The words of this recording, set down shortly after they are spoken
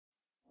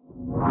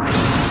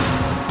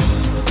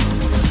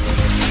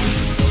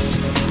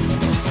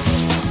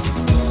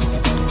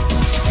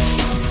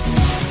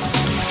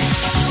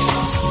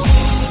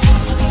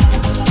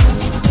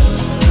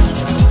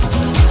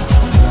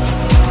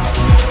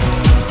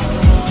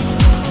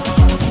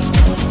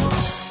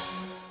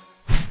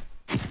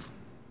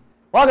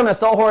Welcome to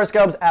Soul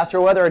Horoscopes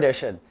AstroWeather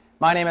Edition.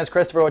 My name is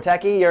Christopher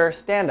Witecki, your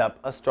stand-up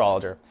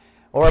astrologer.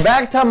 Well, we're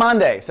back to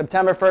Monday,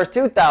 September 1st,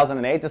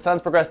 2008. The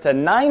sun's progressed to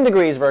 9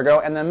 degrees Virgo,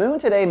 and the moon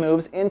today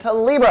moves into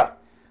Libra.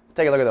 Let's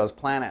take a look at those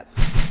planets.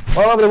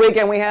 Well, over the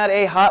weekend, we had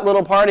a hot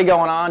little party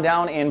going on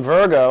down in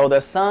Virgo. The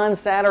sun,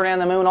 Saturn,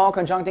 and the moon all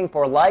conjuncting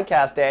for light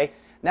cast day.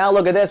 Now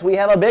look at this. We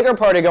have a bigger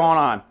party going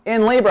on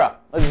in Libra.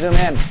 Let's zoom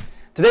in.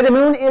 Today the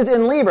moon is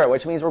in Libra,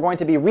 which means we're going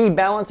to be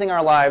rebalancing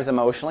our lives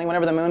emotionally.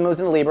 Whenever the moon moves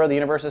into Libra, the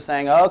universe is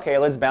saying, okay,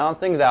 let's balance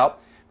things out.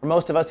 For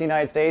most of us in the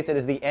United States, it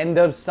is the end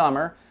of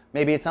summer.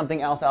 Maybe it's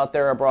something else out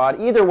there abroad.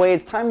 Either way,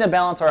 it's time to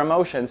balance our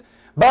emotions.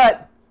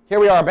 But here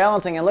we are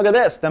balancing, and look at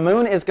this. The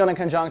moon is going to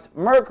conjunct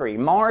Mercury,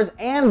 Mars,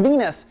 and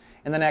Venus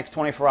in the next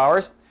 24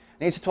 hours.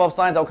 In each of 12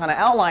 signs, I'll kind of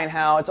outline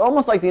how it's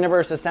almost like the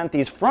universe has sent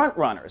these front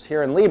runners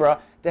here in Libra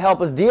to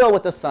help us deal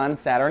with the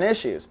Sun-Saturn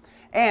issues.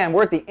 And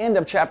we're at the end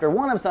of Chapter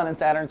 1 of Sun and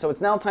Saturn, so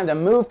it's now time to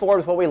move forward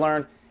with what we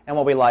learned and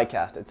what we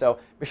light-casted. So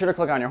be sure to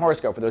click on your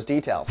horoscope for those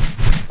details.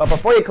 But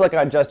before you click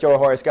on just your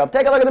horoscope,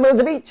 take a look at the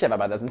moons of each of my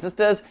brothers and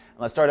sisters. And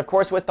let's start, of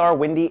course, with our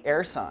windy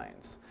air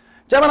signs.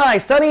 Gemini,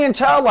 sunny and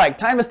childlike.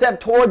 Time to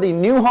step toward the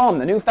new home,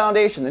 the new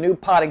foundation, the new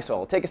potting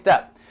soil. Take a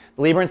step.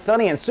 The Libra and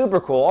sunny and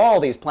super cool. All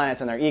these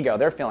planets and their ego,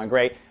 they're feeling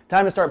great.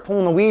 Time to start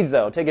pulling the weeds,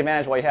 though. Take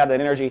advantage while you have that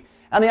energy.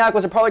 And the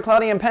Aquas are partly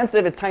cloudy and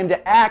pensive. It's time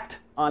to act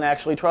on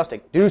actually trusting.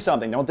 Do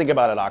something. Don't think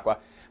about it, Aqua.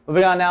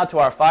 Moving on now to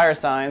our fire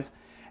signs.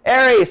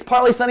 Aries,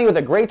 partly sunny with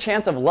a great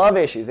chance of love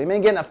issues. They may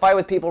get in a fight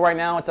with people right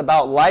now. It's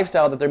about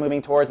lifestyle that they're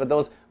moving towards, but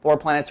those 4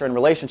 planets are in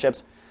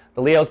relationships.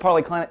 The Leos,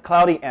 partly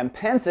cloudy and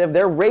pensive.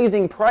 They're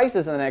raising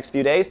prices in the next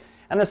few days.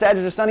 And the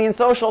Sagittarius are sunny and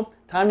social.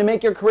 Time to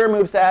make your career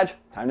move, Sag.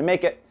 Time to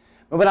make it.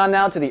 Moving on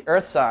now to the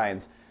earth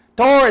signs.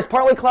 Taurus,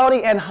 partly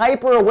cloudy and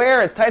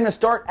hyper-aware. It's time to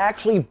start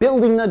actually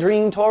building the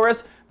dream,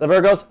 Taurus. The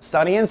Virgos,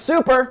 sunny and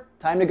super.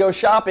 Time to go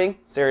shopping.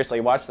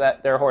 Seriously, watch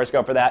their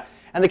horoscope for that.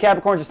 And the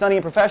Capricorns are sunny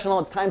and professional.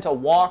 It's time to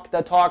walk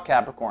the talk,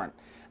 Capricorn.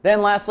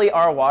 Then lastly,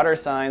 our water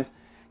signs.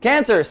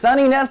 Cancer,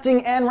 sunny,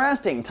 nesting, and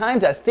resting. Time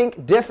to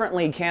think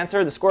differently,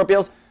 Cancer. The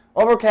Scorpios,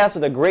 overcast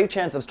with a great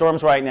chance of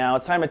storms right now.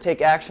 It's time to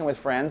take action with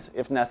friends,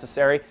 if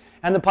necessary.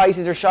 And the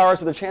Pisces are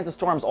showers with a chance of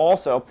storms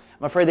also.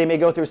 I'm afraid they may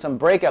go through some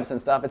breakups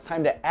and stuff. It's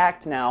time to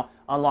act now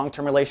on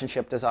long-term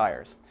relationship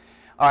desires.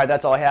 All right,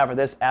 that's all I have for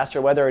this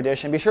AstroWeather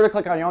edition. Be sure to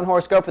click on your own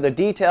horoscope for the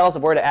details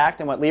of where to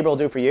act and what Libra will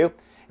do for you. If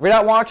you're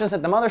not watching us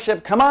at the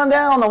mothership, come on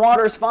down. The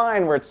water's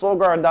fine. We're at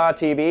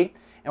soulgarden.tv,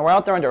 and we're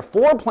out there under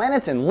 4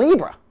 planets in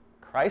Libra.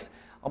 Christ,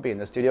 I'll be in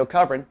the studio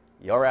covering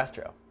your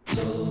Astro.